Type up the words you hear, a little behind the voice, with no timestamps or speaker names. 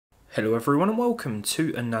Hello everyone and welcome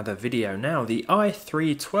to another video. Now the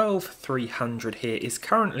i3-12300 here is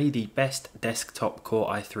currently the best desktop Core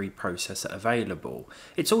i3 processor available.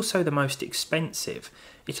 It's also the most expensive.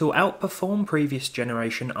 It will outperform previous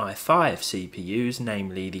generation i5 CPUs,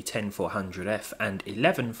 namely the 10400F and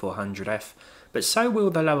 11400F, but so will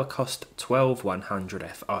the lower cost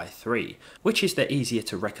 12100F i3, which is the easier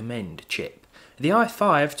to recommend chip. The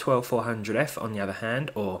i5 12400F on the other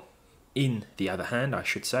hand, I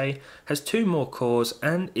should say, has two more cores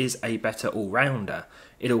and is a better all-rounder.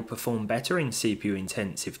 It'll perform better in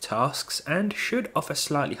CPU-intensive tasks and should offer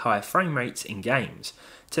slightly higher frame rates in games.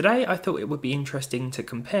 Today I thought it would be interesting to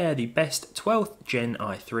compare the best 12th Gen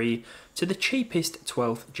i3 to the cheapest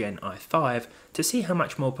 12th Gen i5 to see how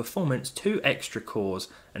much more performance 2 extra cores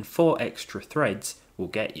and 4 extra threads will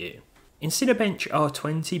get you. In Cinebench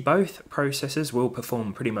R20, both processors will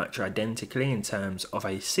perform pretty much identically in terms of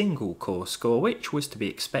a single core score, which was to be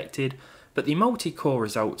expected, but the multi-core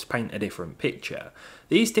results paint a different picture.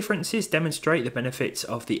 These differences demonstrate the benefits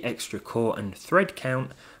of the extra core and thread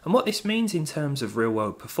count, and what this means in terms of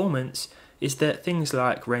real-world performance is that things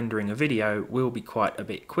like rendering a video will be quite a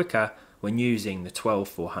bit quicker when using the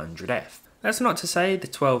 12400F. That's not to say the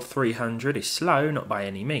 12300 is slow, not by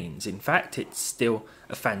any means. In fact, it's still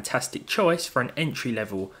a fantastic choice for an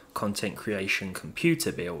entry-level content creation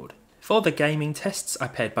computer build. For the gaming tests, I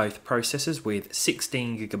paired both processors with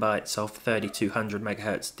 16GB of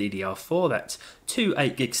 3200MHz DDR4, that's two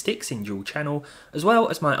 8GB sticks in dual channel, as well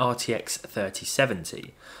as my RTX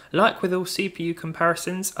 3070. Like with all CPU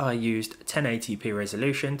comparisons, I used 1080p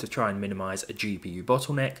resolution to try and minimise a GPU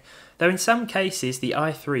bottleneck, though in some cases the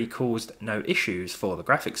i3 caused no issues for the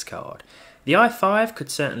graphics card. The i5 could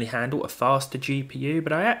certainly handle a faster GPU,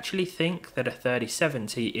 but I actually think that a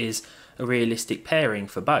 3070 is a realistic pairing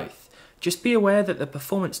for both. Just be aware that the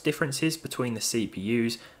performance differences between the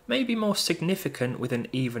CPUs may be more significant with an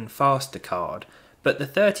even faster card, but the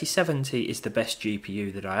 3070 is the best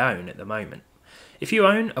GPU that I own at the moment. If you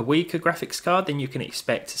own a weaker graphics card, then you can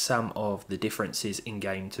expect some of the differences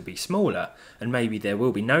in-game to be smaller, and maybe there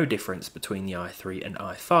will be no difference between the i3 and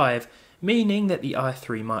i5, meaning that the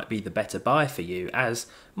i3 might be the better buy for you, as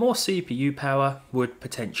more CPU power would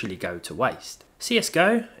potentially go to waste.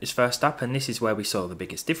 CSGO is first up, and this is where we saw the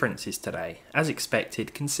biggest differences today, as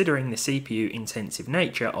expected considering the CPU intensive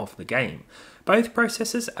nature of the game. Both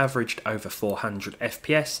processors averaged over 400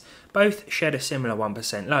 FPS, both shed a similar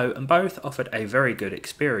 1% low, and both offered a very good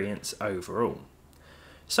experience overall.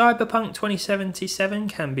 Cyberpunk 2077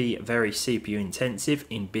 can be very CPU intensive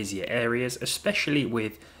in busier areas, especially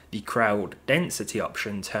with the crowd density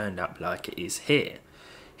option turned up like it is here.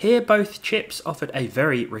 Here both chips offered a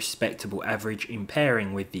very respectable average in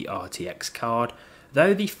pairing with the RTX card,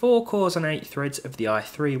 though the 4 cores and 8 threads of the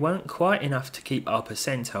i3 weren't quite enough to keep our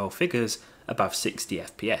percentile figures above 60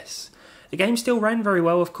 FPS. The game still ran very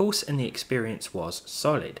well of course, and the experience was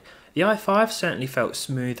solid. The i5 certainly felt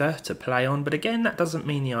smoother to play on, but again that doesn't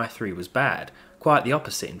mean the i3 was bad, quite the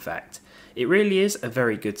opposite in fact. It really is a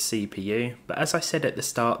very good CPU, but as I said at the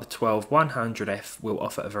start, the 12100F will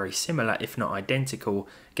offer a very similar, if not identical,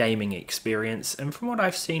 gaming experience, and from what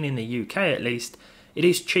I've seen in the UK at least, it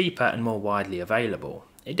is cheaper and more widely available.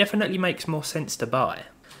 It definitely makes more sense to buy.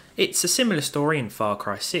 It's a similar story in Far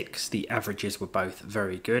Cry 6, the averages were both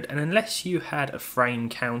very good, and unless you had a frame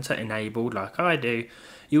counter enabled like I do,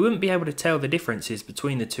 you wouldn't be able to tell the differences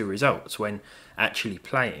between the two results when actually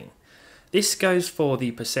playing. This goes for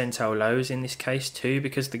the percentile lows in this case too,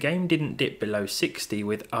 because the game didn't dip below 60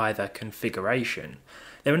 with either configuration.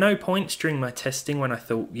 There were no points during my testing when I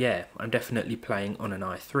thought, yeah, I'm definitely playing on an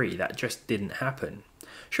i3, that just didn't happen.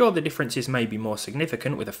 Sure, the differences may be more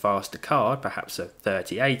significant with a faster card, perhaps a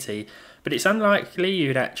 3080, but it's unlikely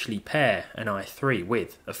you'd actually pair an i3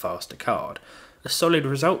 with a faster card. A solid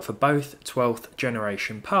result for both 12th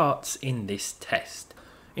generation parts in this test.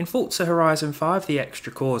 In Forza Horizon 5, the extra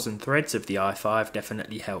cores and threads of the i5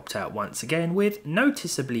 definitely helped out once again, with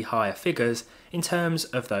noticeably higher figures in terms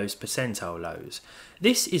of those percentile lows.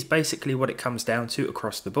 This is basically what it comes down to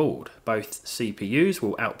across the board. Both CPUs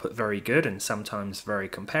will output very good and sometimes very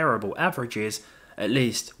comparable averages, at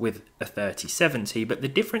least with a 3070, but the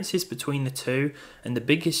differences between the two and the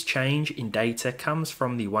biggest change in data comes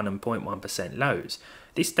from the 1.1% lows.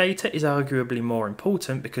 This data is arguably more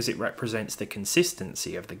important because it represents the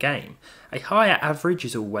consistency of the game. A higher average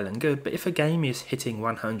is all well and good, but if a game is hitting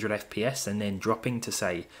 100 FPS and then dropping to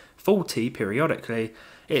say 40 periodically,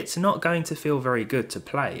 it's not going to feel very good to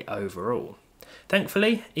play overall.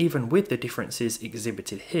 Thankfully, even with the differences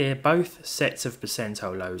exhibited here, both sets of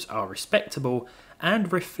percentile lows are respectable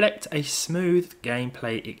and reflect a smooth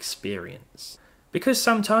gameplay experience. Because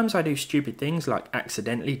sometimes I do stupid things like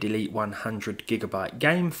accidentally delete 100GB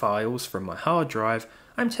game files from my hard drive,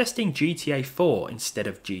 I'm testing GTA 4 instead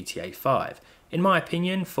of GTA 5. In my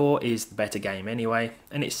opinion, 4 is the better game anyway,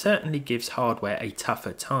 and it certainly gives hardware a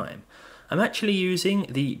tougher time. I'm actually using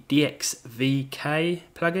the DXVK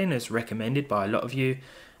plugin as recommended by a lot of you,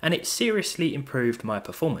 and it seriously improved my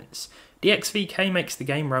performance. DXVK makes the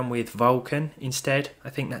game run with Vulkan instead.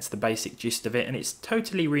 I think that's the basic gist of it, and it's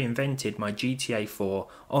totally reinvented my GTA 4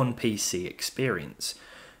 on PC experience.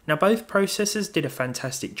 Now both processors did a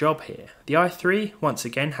fantastic job here. The i3 once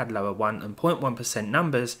again had lower 1 and 0.1%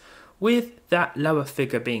 numbers, with that lower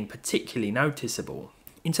figure being particularly noticeable.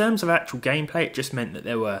 In terms of actual gameplay, it just meant that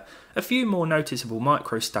there were a few more noticeable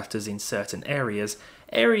micro stutters in certain areas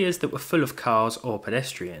that were full of cars or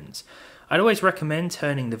pedestrians. I'd always recommend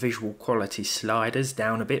turning the visual quality sliders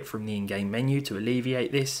down a bit from the in-game menu to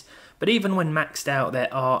alleviate this, but even when maxed out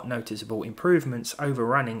there are noticeable improvements over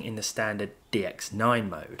running in the standard DX9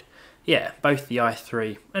 mode. Yeah, both the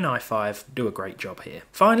i3 and i5 do a great job here.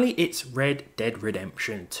 Finally, it's Red Dead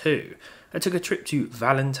Redemption 2. I took a trip to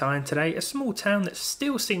Valentine today, a small town that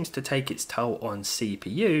still seems to take its toll on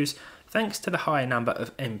CPUs, thanks to the high number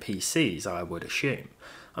of NPCs, I would assume.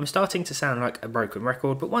 I'm starting to sound like a broken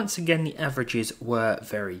record, but once again the averages were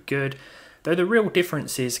very good, though the real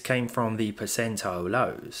differences came from the percentile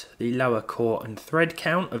lows. The lower core and thread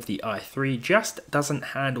count of the i3 just doesn't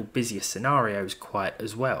handle busier scenarios quite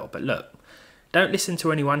as well. But look, don't listen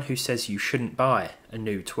to anyone who says you shouldn't buy a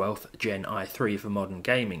new 12th gen i3 for modern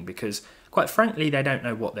gaming, because quite frankly they don't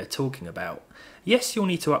know what they're talking about. Yes, you'll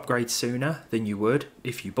need to upgrade sooner than you would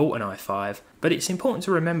if you bought an i5, but it's important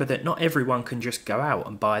to remember that not everyone can just go out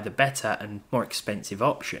and buy the better and more expensive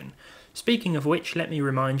option. Speaking of which, let me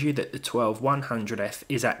remind you that the 12100F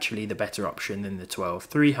is actually the better option than the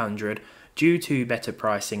 12300 due to better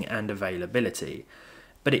pricing and availability.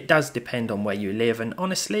 But it does depend on where you live, and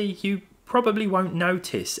honestly, you probably won't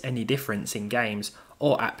notice any difference in games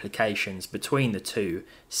or applications between the two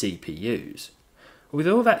CPUs. With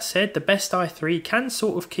all that said, the best i3 can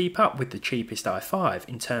sort of keep up with the cheapest i5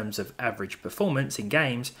 in terms of average performance in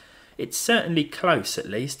games. It's certainly close at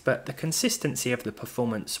least, but the consistency of the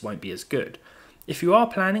performance won't be as good. If you are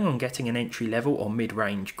planning on getting an entry-level or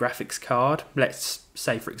mid-range graphics card, let's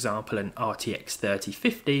say for example an RTX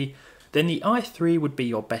 3050, then the i3 would be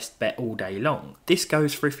your best bet all day long. This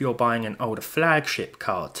goes for if you're buying an older flagship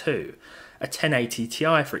card too. A 1080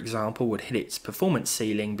 Ti, for example, would hit its performance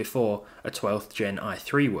ceiling before a 12th gen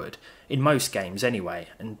i3 would, in most games anyway,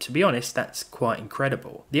 and to be honest, that's quite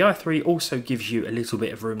incredible. The i3 also gives you a little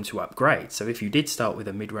bit of room to upgrade, so if you did start with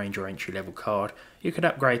a mid-range or entry-level card, you could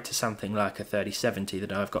upgrade to something like a 3070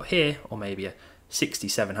 that I've got here, or maybe a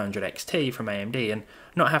 6700 XT from AMD, and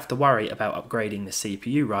not have to worry about upgrading the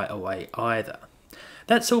CPU right away either.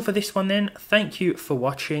 That's all for this one then. Thank you for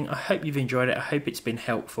watching. I hope you've enjoyed it. I hope it's been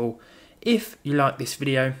helpful. If you like this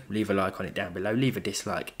video, leave a like on it down below, leave a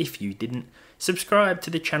dislike if you didn't, subscribe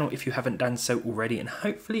to the channel if you haven't done so already, and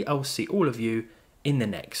hopefully I'll see all of you in the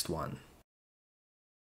next one.